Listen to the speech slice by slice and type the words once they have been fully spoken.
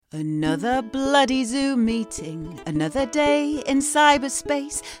Another bloody Zoom meeting, another day in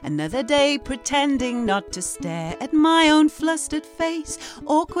cyberspace, another day pretending not to stare at my own flustered face.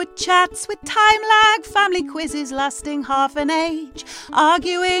 Awkward chats with time lag, family quizzes lasting half an age.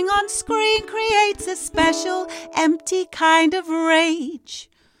 Arguing on screen creates a special, empty kind of rage.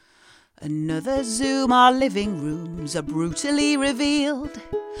 Another Zoom, our living rooms are brutally revealed.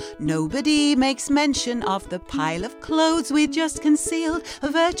 Nobody makes mention of the pile of clothes we just concealed.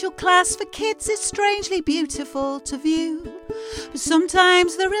 A virtual class for kids is strangely beautiful to view. But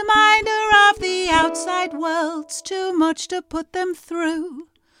sometimes the reminder of the outside world's too much to put them through.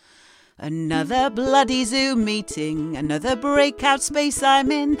 Another bloody Zoom meeting, another breakout space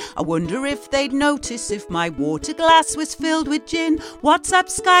I'm in. I wonder if they'd notice if my water glass was filled with gin.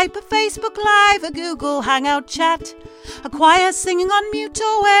 WhatsApp, Skype, a Facebook Live, a Google Hangout chat. A choir singing on mute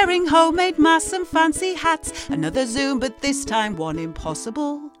or wearing homemade masks and fancy hats. Another Zoom, but this time one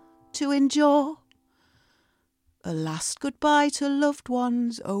impossible to endure. A last goodbye to loved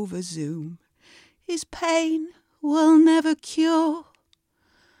ones over Zoom is pain we'll never cure.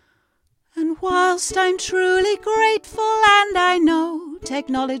 And whilst I'm truly grateful and I know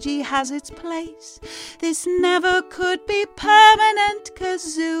technology has its place, this never could be permanent, 'cause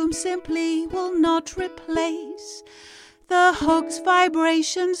Zoom simply will not replace the hugs,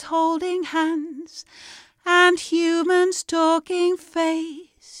 vibrations, holding hands, and humans talking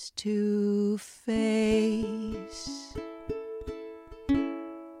face to face.